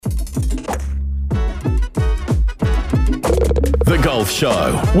Golf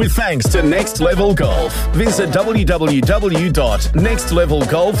Show. With thanks to Next Level Golf. Visit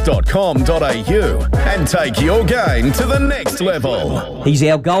www.nextlevelgolf.com.au and take your game to the next level. He's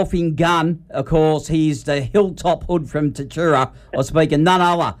our golfing gun. Of course, he's the Hilltop Hood from Tatura. I speak of none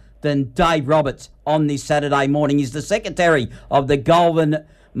other than Dave Roberts on this Saturday morning. He's the secretary of the Goulburn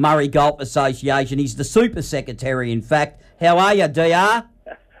Murray Golf Association. He's the super secretary, in fact. How are you, DR?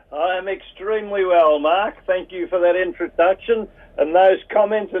 I am extremely well, Mark. Thank you for that introduction and those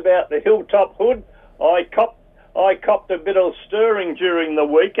comments about the Hilltop Hood. I copped a bit of stirring during the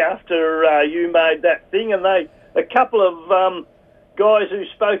week after you made that thing, and a couple of guys who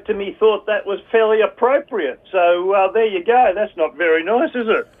spoke to me thought that was fairly appropriate. So there you go. That's not very nice, is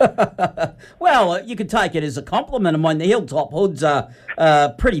it? Well, you could take it as a compliment. I mean, the Hilltop Hoods are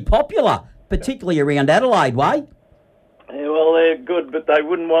pretty popular, particularly around Adelaide way. Yeah, well, they're good, but they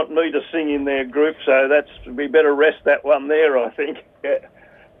wouldn't want me to sing in their group, so we better rest that one there, I think. Yeah.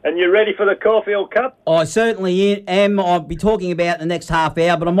 And you ready for the Caulfield Cup? I certainly am. I'll be talking about the next half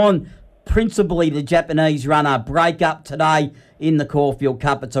hour, but I'm on principally the Japanese runner break-up today in the Caulfield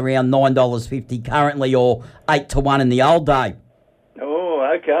Cup. It's around $9.50 currently, or 8-1 in the old day. Oh,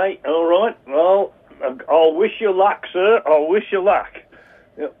 okay. All right. Well, I'll wish you luck, sir. I'll wish you luck.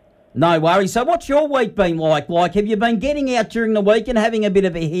 Yep. No worries. So what's your week been like? Have you been getting out during the week and having a bit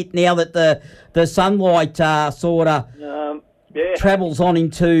of a hit now that the sunlight sort of travels on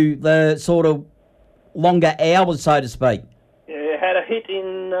into the sort of longer hours, so to speak? Yeah, had a hit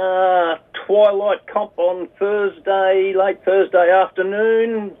in twilight comp on late Thursday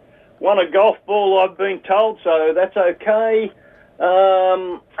afternoon. Won a golf ball, I've been told, so that's okay.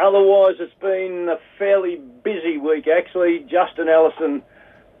 Otherwise, it's been a fairly busy week, actually. Justin Ellison,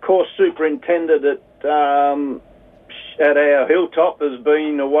 course superintendent at our Hilltop, has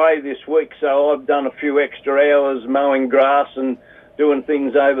been away this week, so I've done a few extra hours mowing grass and doing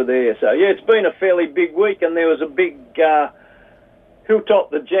things over there. So, yeah, it's been a fairly big week, and there was a big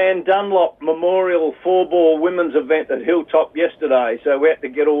Hilltop, the Jan Dunlop Memorial 4-ball women's event at Hilltop yesterday, so we had to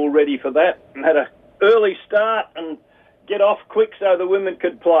get all ready for that and had an early start and get off quick so the women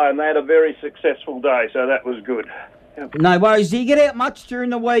could play, and they had a very successful day, so that was good. No worries. Do you get out much during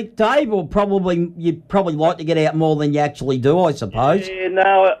the week, Dave, or you'd probably like to get out more than you actually do, I suppose? Yeah,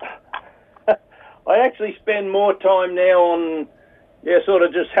 no, I actually spend more time now on, sort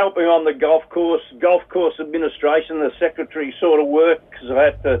of just helping on the golf course administration, the secretary sort of work, because I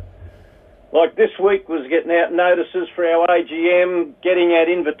had to, like this week was getting out notices for our AGM, getting out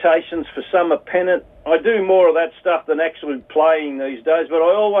invitations for summer pennant. I do more of that stuff than actually playing these days, but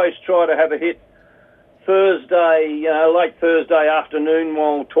I always try to have a hit Thursday, late Thursday afternoon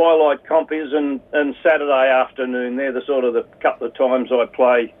while twilight comp is, and Saturday afternoon. They're the sort of the couple of times I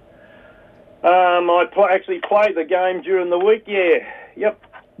play. Actually played the game during the week, Yep.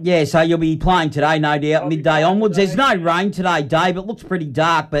 Yeah, so you'll be playing today, no doubt, midday onwards. There's no rain today, Dave. It looks pretty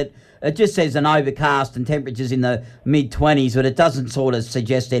dark, but it just says an overcast and temperatures in the mid-20s, but it doesn't sort of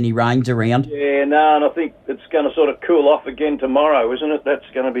suggest any rains around. Yeah, no, and I think it's going to sort of cool off again tomorrow, isn't it? That's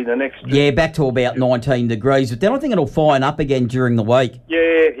going to be the next... Yeah, back to about 19 degrees, but then I think it'll fine up again during the week.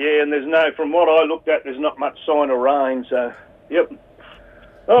 Yeah, and from what I looked at, there's not much sign of rain, so, yep.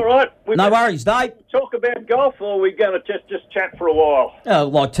 All right. No worries, Dave. Talk about golf, or are we going to just chat for a while?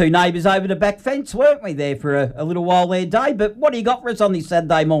 Like two neighbours over the back fence, weren't we, there for a little while there, Dave? But what do you got for us on this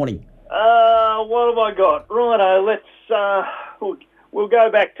Saturday morning? What have I got? Righto, let's... We'll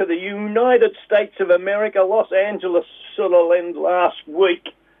go back to the United States of America, Los Angeles sort of end last week.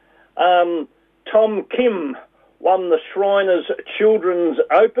 Tom Kim won the Shriners Children's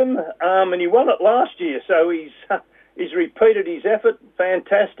Open, and he won it last year, so he's repeated his effort.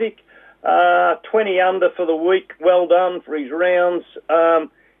 Fantastic. 20 under for the week. Well done for his rounds.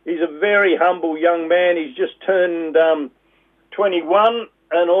 He's a very humble young man. He's just turned 21,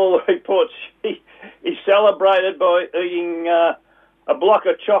 and all the reports, he celebrated by eating a block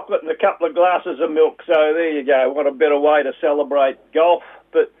of chocolate and a couple of glasses of milk. So there you go. What a better way to celebrate golf.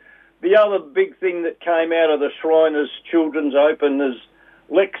 But the other big thing that came out of the Shriners Children's Open is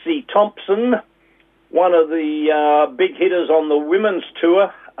Lexi Thompson, one of the big hitters on the women's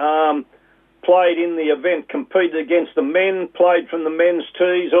tour, played in the event, competed against the men, played from the men's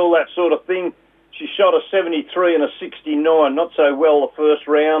tees, all that sort of thing. She shot a 73 and a 69, not so well the first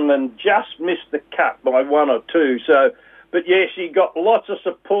round, and just missed the cut by 1 or 2. So, but yeah, she got lots of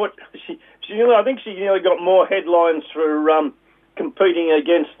support. I think she nearly got more headlines for competing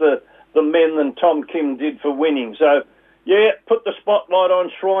against the men than Tom Kim did for winning. So, yeah, put the spotlight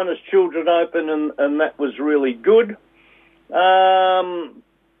on Shriners Children Open, and that was really good.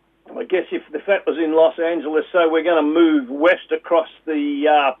 I guess if that was in Los Angeles, so we're going to move west across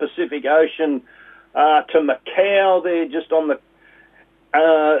the Pacific Ocean to Macau. They're just on the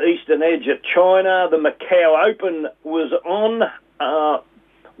eastern edge of China. The Macau Open was on.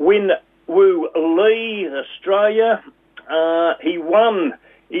 Win Woo Lee, Australia. He won.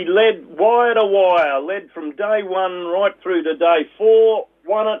 He led wire to wire, led from day one right through to day 4,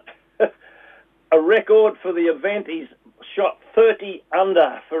 won it. A record for the event. He's shot 30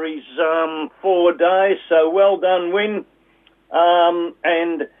 under for his 4 days, so well done, Win.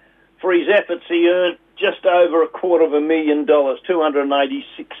 And for his efforts, he earned just over $250,000,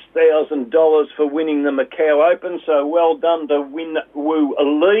 $286,000 for winning the Macau Open, so well done to Win Woo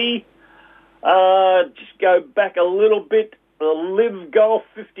Lee. Just go back a little bit. The Live Golf,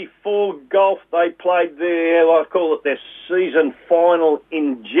 54 Golf, they played I call it their season final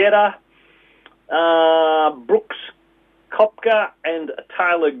in Jeddah. Brooks Koepka and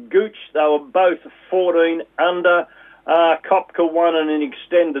Taylor Gooch, they were both 14 under. Koepka won in an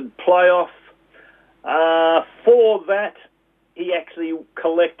extended playoff. For that, he actually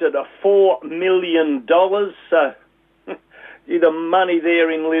collected $4 million. So the money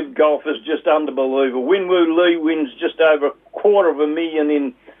there in Live Golf is just unbelievable. Win Woo Lee wins just over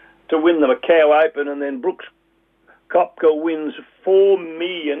 $250,000 to win the Macau Open, and then Brooks Koepka wins $4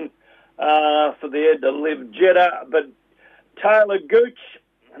 million for the Live Jeddah. But Taylor Gooch,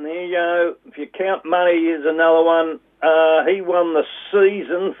 and there you go. If you count money, here's another one. He won the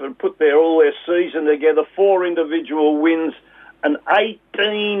season, all their season together, 4 individual wins, an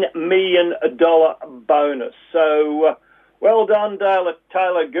 $18 million bonus. So well done,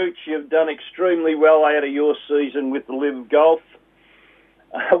 Taylor Gooch. You've done extremely well out of your season with the Live Golf.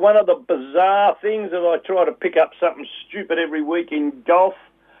 One of the bizarre things that I try to pick up something stupid every week in golf,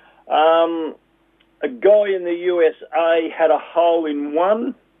 a guy in the USA had a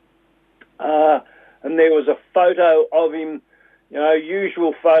hole-in-one, and there was a photo of him,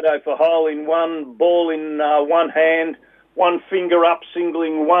 usual photo for hole-in-one, ball in one hand, one finger up,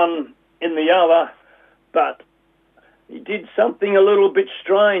 singling one in the other, but he did something a little bit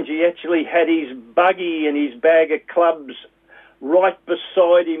strange. He actually had his buggy and his bag of clubs right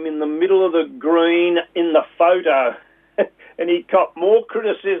beside him in the middle of the green in the photo. And he copped more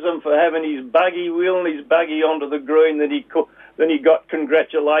criticism for having his buggy, wheeling his buggy onto the green than he got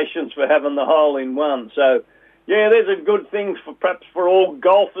congratulations for having the hole-in-one. So, yeah, there's a good thing perhaps for all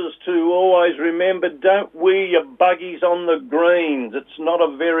golfers to always remember. Don't wheel your buggies on the greens. It's not a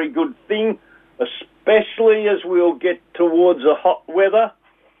very good thing, especially as we'll get towards the hot weather,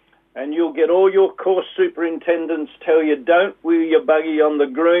 and you'll get all your course superintendents tell you don't wheel your buggy on the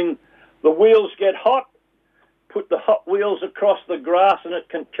green. The wheels get hot, put the hot wheels across the grass and it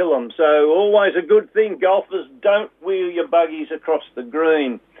can kill them. So always a good thing, golfers, don't wheel your buggies across the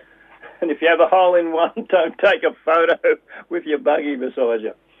green. And if you have a hole-in-one, don't take a photo with your buggy beside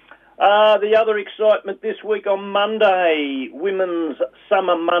you. The other excitement this week on Monday, Women's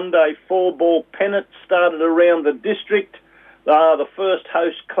Summer Monday 4-ball pennant started around the district. The first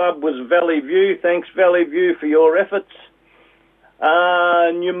host club was Valley View. Thanks, Valley View, for your efforts.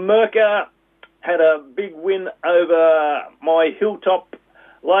 Numurkah had a big win over my Hilltop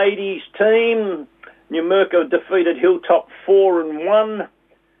ladies team. Numurkah defeated Hilltop 4-1.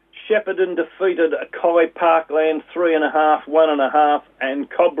 Shepparton defeated Kai Parkland 3.5, 1.5, and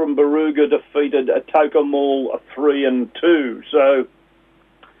Cobram Baruga defeated Atoka Mall 3-2. So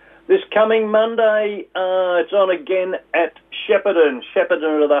this coming Monday, it's on again at Shepparton.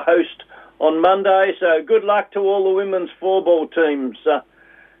 Shepparton are the host on Monday. So good luck to all the women's 4-ball teams.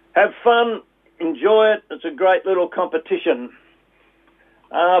 Have fun, enjoy it. It's a great little competition.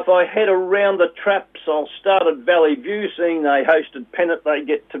 If I head around the traps, I'll start at Valley View, seeing they hosted Pennant. They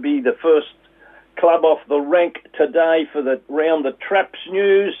get to be the first club off the rank today for the round the traps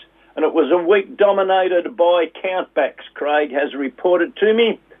news. And it was a week dominated by countbacks, Craig has reported to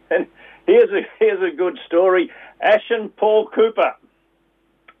me. And here's a good story. Ash and Paul Cooper,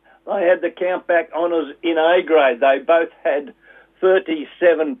 they had the countback honours in A grade. They both had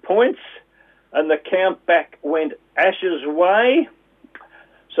 37 points, and the countback went Ash's way.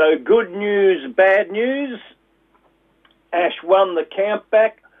 So good news, bad news. Ash won the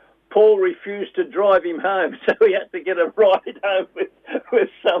countback. Paul refused to drive him home, so he had to get a ride home with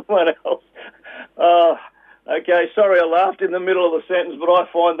someone else. Okay, sorry I laughed in the middle of the sentence, but I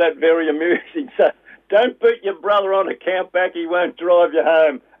find that very amusing. So don't beat your brother on a countback, he won't drive you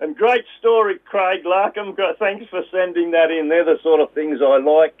home. And great story, Craig Larkham. Thanks for sending that in. They're the sort of things I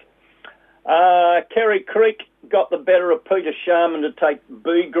like. Kerry Creek got the better of Peter Sharman to take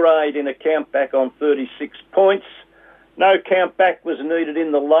B grade in a countback on 36 points. No count back was needed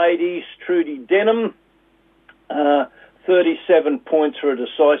in the ladies. Trudy Denham, 37 points for a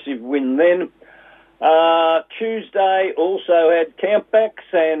decisive win then. Tuesday also had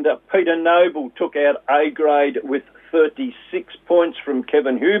countbacks, and Peter Noble took out A grade with 36 points from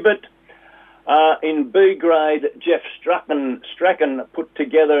Kevin Hubert. In B grade, Jeff Strachan put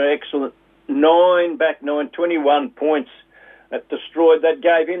together an excellent 21 points. That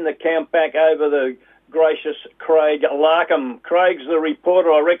gave him the count back over the gracious Craig Larkham. Craig's the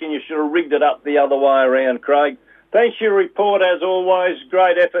reporter. I reckon you should have rigged it up the other way around, Craig. Thanks for your report, as always.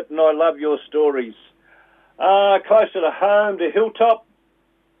 Great effort, and I love your stories. Closer to home, to Hilltop,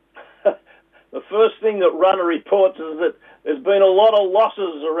 the first thing that Runner reports is that there's been a lot of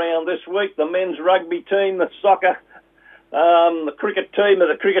losses around this week. The men's rugby team, the soccer, the cricket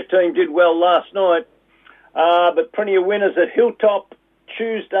team did well last night. But plenty of winners at Hilltop.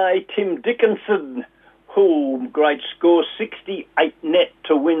 Tuesday, Tim Dickinson. Great score, 68 net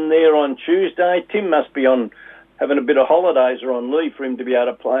to win there on Tuesday. Tim must be having a bit of holidays or on leave for him to be able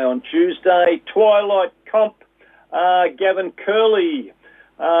to play on Tuesday. Twilight Comp, Gavin Curley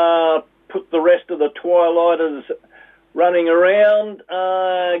put the rest of the Twilighters running around.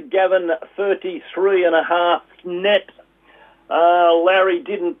 Gavin, 33.5 net. Larry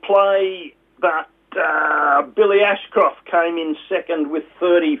didn't play, but Billy Ashcroft came in second with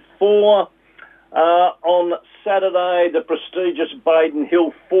 34. On Saturday, the prestigious Baden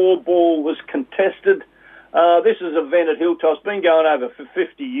Hill 4-ball was contested. This is an event at Hilltop. It's been going over for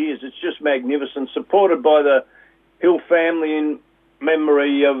 50 years. It's just magnificent. Supported by the Hill family in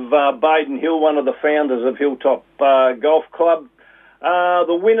memory of Baden Hill, one of the founders of Hilltop Golf Club.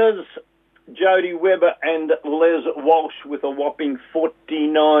 The winners, Jodie Webber and Les Walsh with a whopping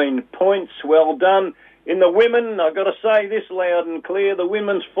 49 points. Well done. In the women, I've got to say this loud and clear, the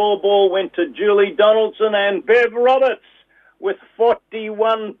women's 4-ball went to Julie Donaldson and Bev Roberts with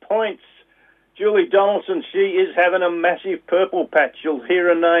 41 points. Julie Donaldson, she is having a massive purple patch. You'll hear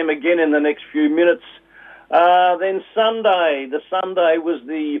her name again in the next few minutes. Then Sunday. The Sunday was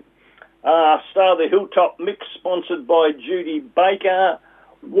the Star of the Hilltop Mix, sponsored by Judy Baker.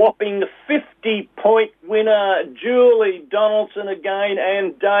 Whopping 50-point winner, Julie Donaldson again,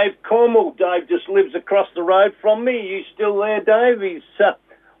 and Dave Cornwall. Dave just lives across the road from me. You still there, Dave? He's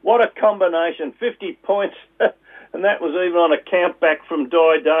what a combination, 50 points. And that was even on a count back from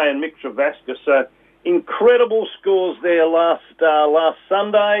Di Day and Mick Travaska. So incredible scores there last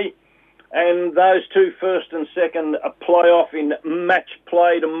Sunday. And those two, first and second, a playoff in match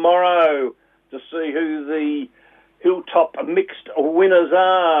play tomorrow to see who the Hilltop mixed winners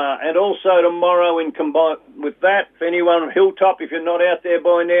are. And also tomorrow, in combined with that, if anyone from Hilltop, if you're not out there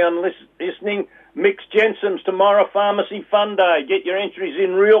by now and listening, Mix Jensen's tomorrow, Pharmacy Fun Day. Get your entries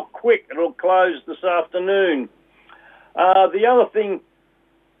in real quick. It'll close this afternoon. The other thing,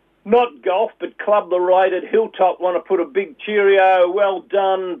 not golf, but Club the Raid at Hilltop want to put a big cheerio. Well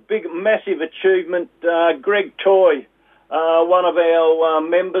done. Big, massive achievement. Greg Toy, one of our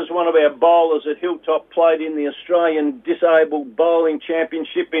members, one of our bowlers at Hilltop, played in the Australian Disabled Bowling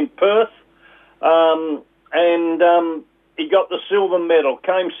Championship in Perth. And he got the silver medal,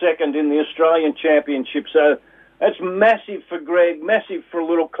 came second in the Australian Championship. So that's massive for Greg, massive for a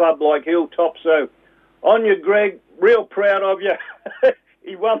little club like Hilltop. So on you, Greg. Real proud of you.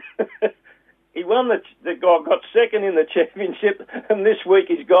 He won. He won the guy got second in the championship, and this week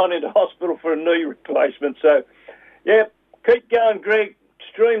he's gone into hospital for a knee replacement. So, yeah, keep going, Greg.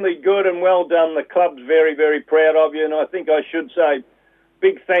 Extremely good and well done. The club's very, very proud of you, and I think I should say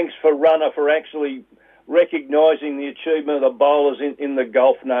big thanks for Runner for actually recognising the achievement of the bowlers in the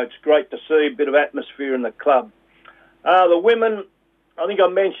golf notes. Great to see a bit of atmosphere in the club. The women, I think I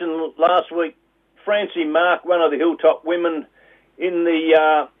mentioned last week, Francie Mark, one of the Hilltop women in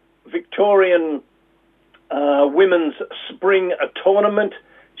the Victorian Women's Spring Tournament.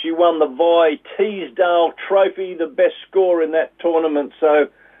 She won the Vi Teesdale Trophy, the best score in that tournament. So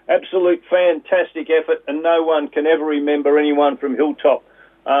absolute fantastic effort, and no one can ever remember anyone from Hilltop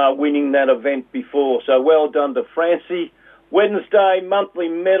winning that event before. So well done to Francie. Wednesday, monthly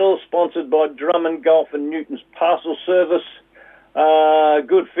medal sponsored by Drummond Golf and Newton's Parcel Service.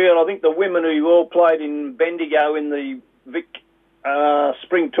 Good field. I think the women who all played in Bendigo in the Vic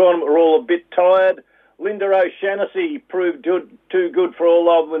Spring Tournament were all a bit tired. Linda O'Shannessy proved too good for all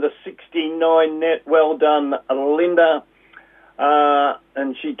of them with a 69 net. Well done, Linda.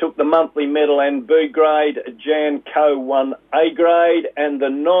 And she took the monthly medal and B grade. Jan Coe won A grade, and the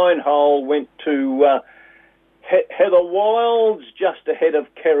 9-hole went to Heather Wilds, just ahead of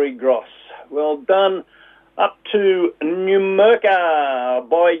Kerry Gross. Well done. up to Numurkah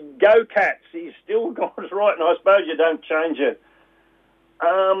by Go Cats. He's still got it right, and I suppose you don't change it.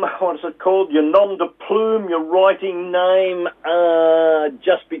 What's it called? Your nom de plume, your writing name,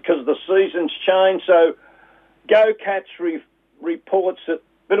 just because the season's changed. So Go Cats reports that a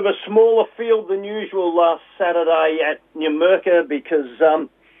bit of a smaller field than usual last Saturday at Numurkah because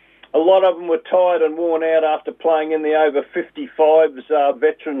a lot of them were tired and worn out after playing in the over 55s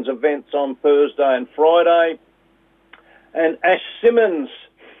veterans events on Thursday and Friday. And Ash Simmons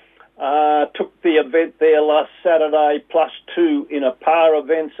took the event there last Saturday, +2 in a par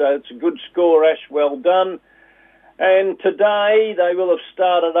event, so it's a good score, Ash, well done. And today they will have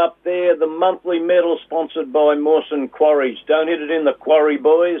started up there the monthly medal sponsored by Mawson Quarries. Don't hit it in the quarry,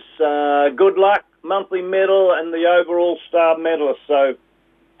 boys. Good luck, monthly medal and the overall star medalist. So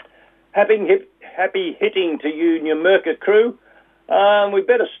happy hitting to you, Numurkah crew. We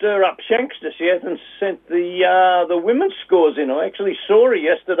better stir up Shankster. She hasn't sent the women's scores in. I actually saw her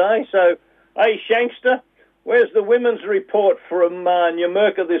yesterday. So, hey, Shankster, where's the women's report from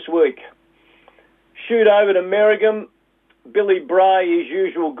Numurkah this week? Shoot over to Merrigum. Billy Bray, his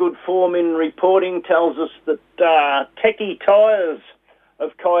usual good form in reporting, tells us that Techie Tyres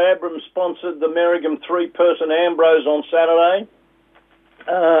of Kyabram sponsored the Merrigum three-person Ambrose on Saturday.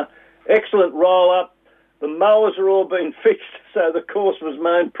 Excellent roll-up. The mowers are all being fixed, so the course was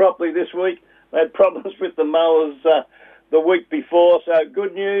mown properly this week. They had problems with the mowers the week before, so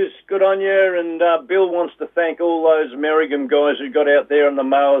good news, good on you. And Bill wants to thank all those Merrigum guys who got out there on the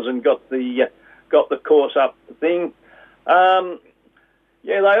mowers and got the course up the thing.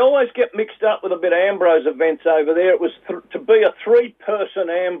 Yeah, they always get mixed up with a bit of Ambrose events over there. It was to be a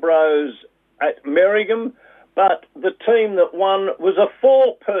three-person Ambrose at Merrigum, but the team that won was a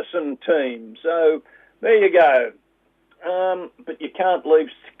four-person team, so there you go. But you can't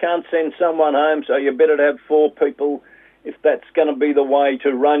send someone home, so you better have four people if that's going to be the way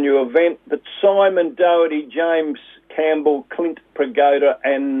to run your event. But Simon Doherty, James Campbell, Clint Pagoda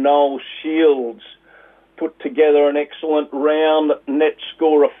and Noel Shields put together an excellent round, net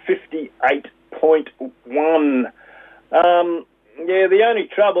score of 58.1. Yeah, the only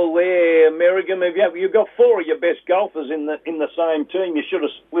trouble there, Merrigum, if you've got four of your best golfers in the same team, you should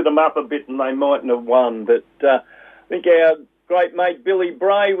have split them up a bit and they mightn't have won. But I think our great mate Billy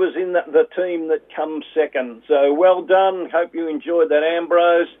Bray was in the team that comes second. So well done. Hope you enjoyed that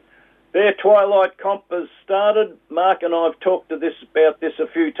Ambrose. Their Twilight Comp has started. Mark and I have talked about this a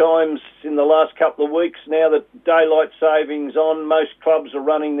few times in the last couple of weeks. Now that daylight saving's on, most clubs are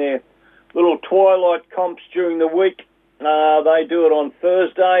running their little Twilight Comps during the week. They do it on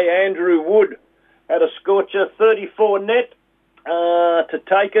Thursday. Andrew Wood had a scorcher, 34 net to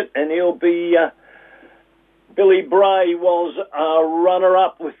take it, and he'll be... Billy Bray was a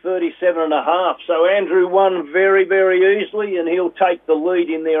runner-up with 37.5. So Andrew won very, very easily, and he'll take the lead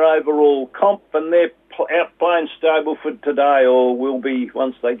in their overall comp, and they're out playing Stableford today, or will be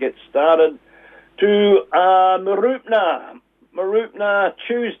once they get started. To Mooroopna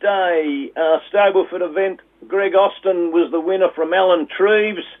Tuesday, Stableford event. Greg Austin was the winner from Alan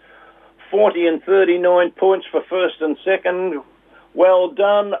Treves, 40 and 39 points for first and second. Well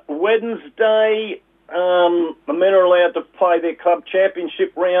done. Wednesday, the men are allowed to play their club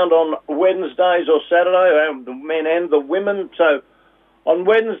championship round on Wednesdays or Saturday, the men and the women. So on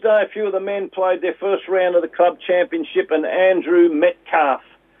Wednesday, a few of the men played their first round of the club championship, and Andrew Metcalf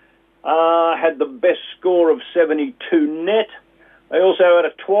had the best score of 72 net. They also had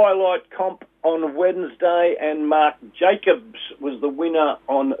a Twilight Comp on Wednesday, and Mark Jacobs was the winner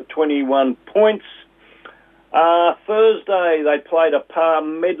on 21 points. Thursday, they played a par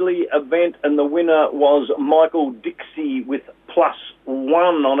medley event, and the winner was Michael Dixie with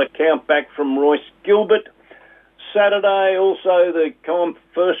 +1 on a count back from Royce Gilbert. Saturday, also the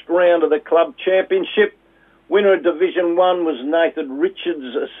first round of the club championship. Winner of Division 1 was Nathan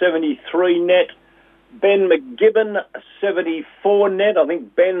Richards, 73 net. Ben McGibbon, 74 net. I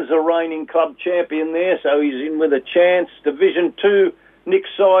think Ben's a reigning club champion there, so he's in with a chance. Division 2, Nick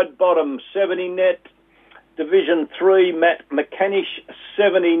Sidebottom, 70 net. Division 3, Matt McCanish,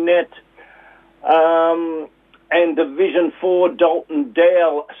 70 net. And Division 4, Dalton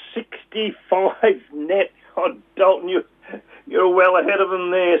Dowell, 65 net. Oh, Dalton, you're well ahead of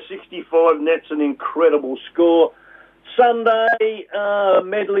him there. 65 net's an incredible score. Sunday,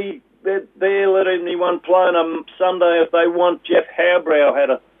 medley, they're let anyone play on a Sunday if they want. Jeff Howbrow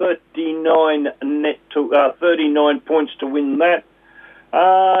had a 39 points to win that.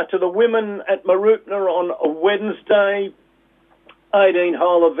 To the women at Mooroopna on a Wednesday,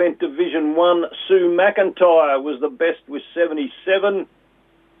 18-hole event, Division 1, Sue McIntyre was the best with 77.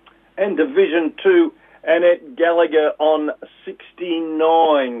 And Division 2, Annette Gallagher on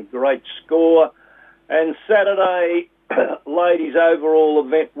 69. Great score. And Saturday, ladies overall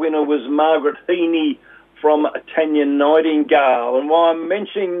event winner was Margaret Heaney from Tanya Nightingale. And while I'm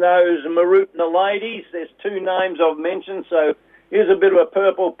mentioning those Marupna ladies, there's two names I've mentioned, so here's a bit of a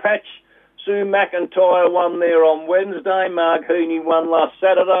purple patch. Sue McIntyre won there on Wednesday. Marg Heaney won last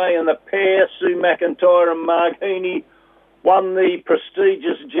Saturday, and the pair, Sue McIntyre and Marg Heaney, won the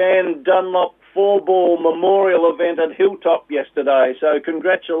prestigious Jan Dunlop 4-ball memorial event at Hilltop yesterday. So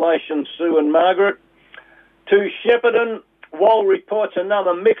congratulations, Sue and Margaret. To Shepparton, Wall reports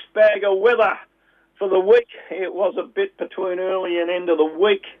another mixed bag of weather for the week. It was a bit between early and end of the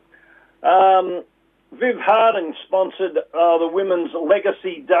week. Viv Harding sponsored the Women's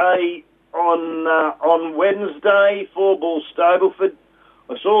Legacy Day on Wednesday, 4-ball Stableford.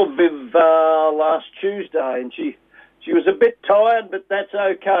 I saw Viv last Tuesday, and she was a bit tired, but that's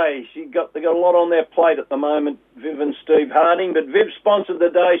okay. They got a lot on their plate at the moment, Viv and Steve Harding. But Viv sponsored the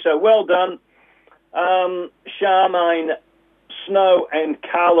day, so well done. Charmaine Snow and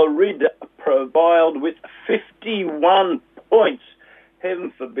Carla Ridd prevailed with 51 points.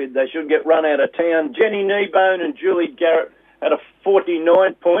 Heaven forbid they should get run out of town. Jenny Kneebone and Julie Garrett had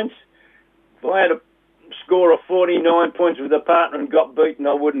 49 points. If I had a score of 49 points with a partner and got beaten,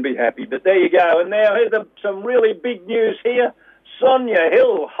 I wouldn't be happy. But there you go. And now here's some really big news here. Sonia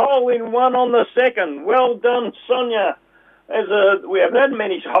Hill, hole-in-one on the second. Well done, Sonia. We haven't had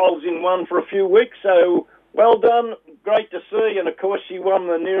many holes in one for a few weeks, so well done. Great to see. And, of course, she won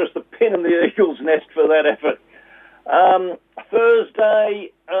the nearest the pin in the Eagle's nest for that effort.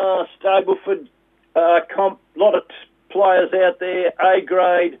 Thursday, Stableford comp, lot of players out there. A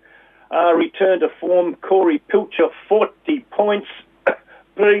grade return to form. Corey Pilcher, 40 points.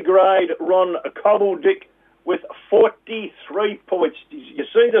 B grade, Ron Cobbledick with 43 points. You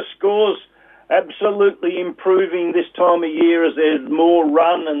see the scores absolutely improving this time of year as there's more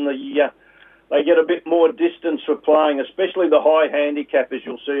run and they get a bit more distance for playing, especially the high handicappers.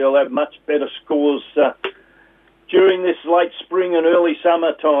 You'll see they'll have much better scores during this late spring and early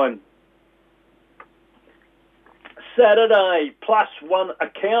summer time. Saturday, Plus One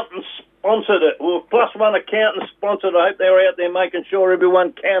Accountants sponsored it. Well, Plus One Accountants sponsored it. I hope they were out there making sure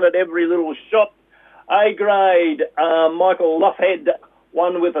everyone counted every little shot. A grade, Michael Loughhead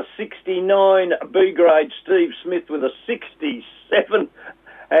won with a 69. B grade, Steve Smith with a 67.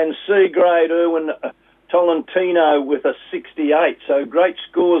 And C grade, Erwin Tolentino with a 68. So great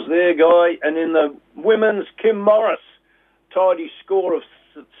scores there, Guy. And in the women's, Kim Morris, tidy score of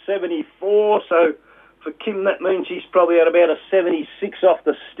 74. So for Kim, that means she's probably at about a 76 off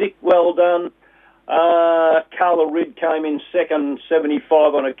the stick. Well done. Carla Ridd came in second,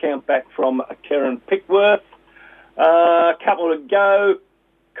 75 on a count back from Karen Pickworth. A couple to go.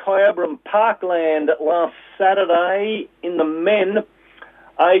 Kyabram Parkland last Saturday in the men.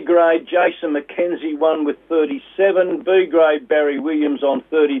 A grade, Jason McKenzie won with 37. B grade, Barry Williams on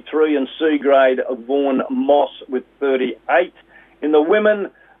 33. And C grade, Vaughan Moss with 38. In the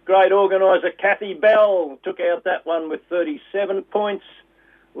women, grade organiser Kathy Bell took out that one with 37 points.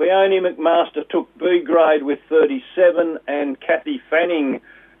 Leonie McMaster took B grade with 37, and Kathy Fanning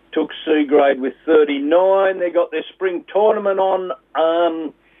took C grade with 39. They got their spring tournament on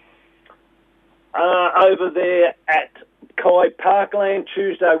over there at Kai Parkland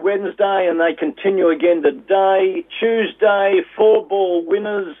Tuesday, Wednesday, and they continue again today. Tuesday, 4-ball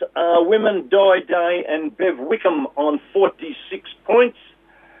winners, women Di Day and Bev Wickham on 46 points.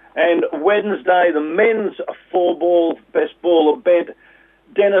 And Wednesday, the men's 4-ball best ball event,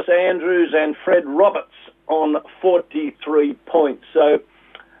 Dennis Andrews and Fred Roberts on 43 points. So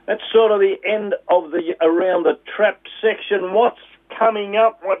that's sort of the end of the around the trap section. What's coming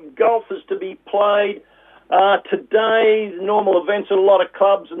up? What golf is to be played? Today, normal events at a lot of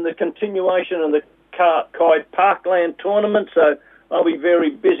clubs and the continuation of the Kai Parkland tournament, so I'll be very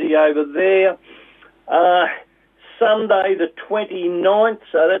busy over there. Sunday the 29th,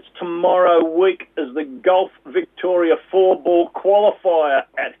 so that's tomorrow week, is the Golf Victoria 4-ball qualifier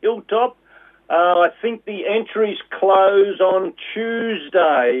at Hilltop. I think the entries close on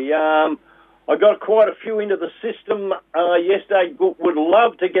Tuesday. I got quite a few into the system yesterday. Would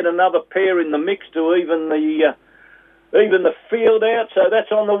love to get another pair in the mix to even the field out. So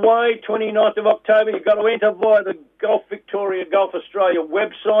that's on the way, 29th of October. You've got to enter via the Golf Victoria, Golf Australia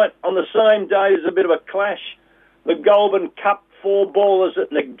website. On the same day, there's a bit of a clash. The Goulburn Cup 4-ballers at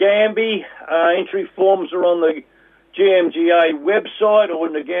Nagambie. Entry forms are on the GMGA website, or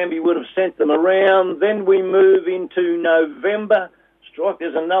Nagambie would have sent them around. Then we move into November. Strike,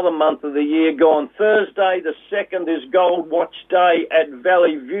 there's another month of the year gone. Thursday, the 2nd, is Gold Watch Day at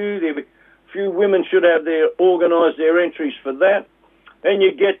Valley View. There'll be few women should have organised their entries for that. Then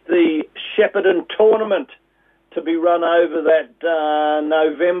you get the Shepparton tournament to be run over that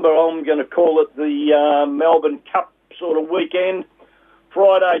November. I'm going to call it the Melbourne Cup sort of weekend.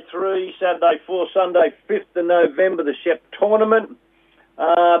 Friday 3, Saturday 4, Sunday 5th of November, the Shep tournament.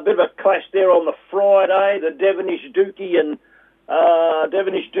 A bit of a clash there on the Friday, the Devonish Dookie and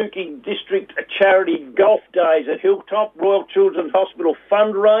Devonish Dookie District Charity Golf Days at Hilltop, Royal Children's Hospital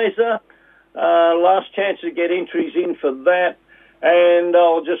fundraiser. Last chance to get entries in for that. And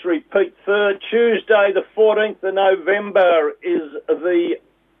I'll just repeat, Tuesday the 14th of November is the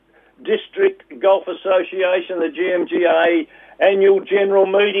District Golf Association, the GMGA annual general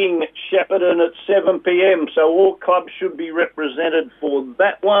meeting, Shepparton at 7 p.m. So all clubs should be represented for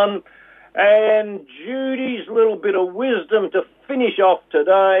that one. And Judy's little bit of wisdom to finish off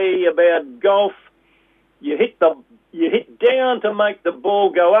today about golf. You hit down to make the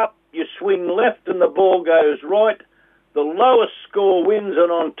ball go up. You swing left and the ball goes right. The lowest score wins,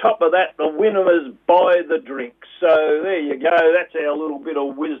 and on top of that, the winners buy the drink. So there you go. That's our little bit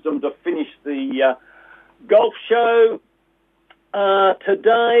of wisdom to finish the golf show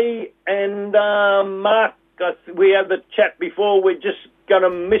today. And Mark, we had the chat before. We're just going to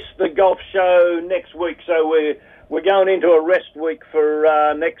miss the golf show next week. So we're going into a rest week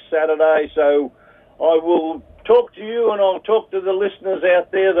for next Saturday. So I will talk to you and I'll talk to the listeners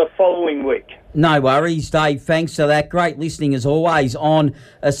out there the following week. No worries, Dave. Thanks for that. Great listening as always on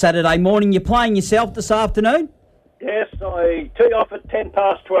a Saturday morning. You're playing yourself this afternoon? Yes, I tee off at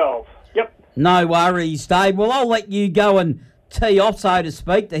 12:10. Yep. No worries, Dave. Well, I'll let you go and tee off, so to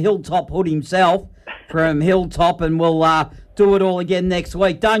speak, the Hilltop Hood himself from Hilltop, and we'll do it all again next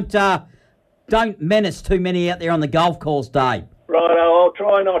week. Don't menace too many out there on the golf course, Dave. Right, I'll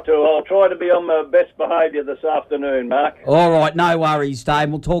try not to. I'll try to be on my best behaviour this afternoon, Mark. All right, no worries, Dave.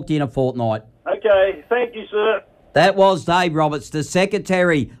 We'll talk to you in a fortnight. Okay, thank you, sir. That was Dave Roberts, the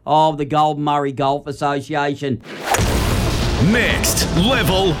Secretary of the Golden Murray Golf Association. Next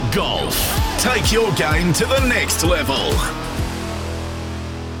Level Golf. Take your game to the next level.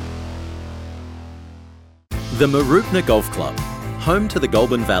 The Mooroopna Golf Club, home to the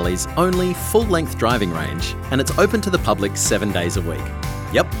Goulburn Valley's only full-length driving range, and it's open to the public 7 days a week.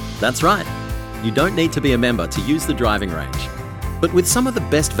 Yep, that's right. You don't need to be a member to use the driving range. But with some of the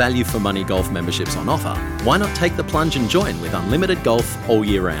best value for money golf memberships on offer, why not take the plunge and join with unlimited golf all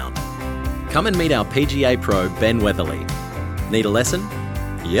year round? Come and meet our PGA Pro, Ben Weatherly. Need a lesson?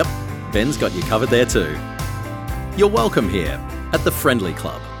 Yep, Ben's got you covered there too. You're welcome here at the Friendly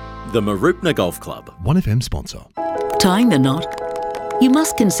Club, the Mooroopna Golf Club. 1FM sponsor. Tying the knot? You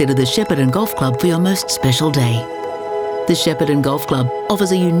must consider the Shepparton Golf Club for your most special day. The Shepparton Golf Club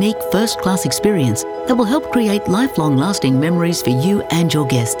offers a unique first-class experience that will help create lifelong lasting memories for you and your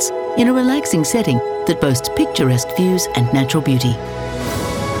guests in a relaxing setting that boasts picturesque views and natural beauty.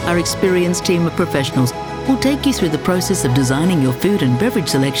 Our experienced team of professionals will take you through the process of designing your food and beverage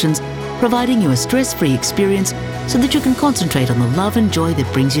selections, providing you a stress-free experience so that you can concentrate on the love and joy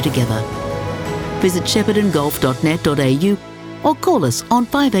that brings you together. Visit sheppartongolf.net.au or call us on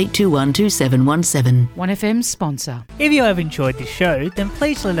 5821 2717. 1FM sponsor. If you have enjoyed the show, then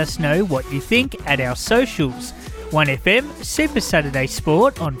please let us know what you think at our socials. 1FM Super Saturday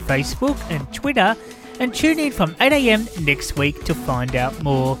Sport on Facebook and Twitter, and tune in from 8 a.m. next week to find out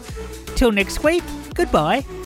more. Till next week, goodbye.